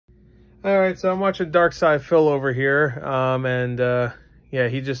All right, so I'm watching Dark Side Phil over here, yeah,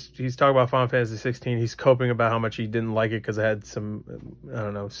 he's talking about Final Fantasy 16. He's coping about how much he didn't like it because it had some, I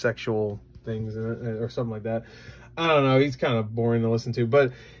don't know, sexual things in it or something like that. I don't know. He's kind of boring to listen to,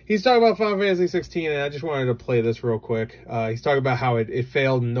 but he's talking about Final Fantasy 16, and I just wanted to play this real quick. He's talking about how it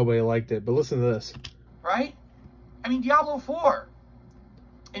failed and nobody liked it, but listen to this. Right? I mean, Diablo 4,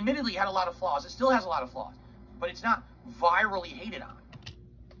 admittedly, had a lot of flaws. It still has a lot of flaws, but it's not virally hated on.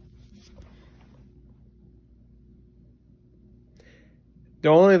 The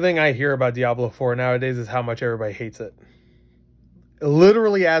only thing I hear about Diablo 4 nowadays is how much everybody hates it.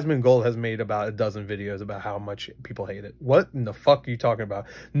 Literally, Asmongold has made about a dozen videos about how much people hate it. What in the fuck are you talking about?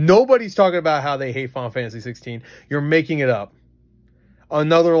 Nobody's talking about how they hate Final Fantasy 16. You're making it up.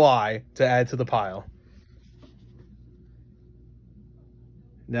 Another lie to add to the pile.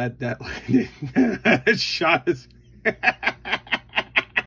 That shot is...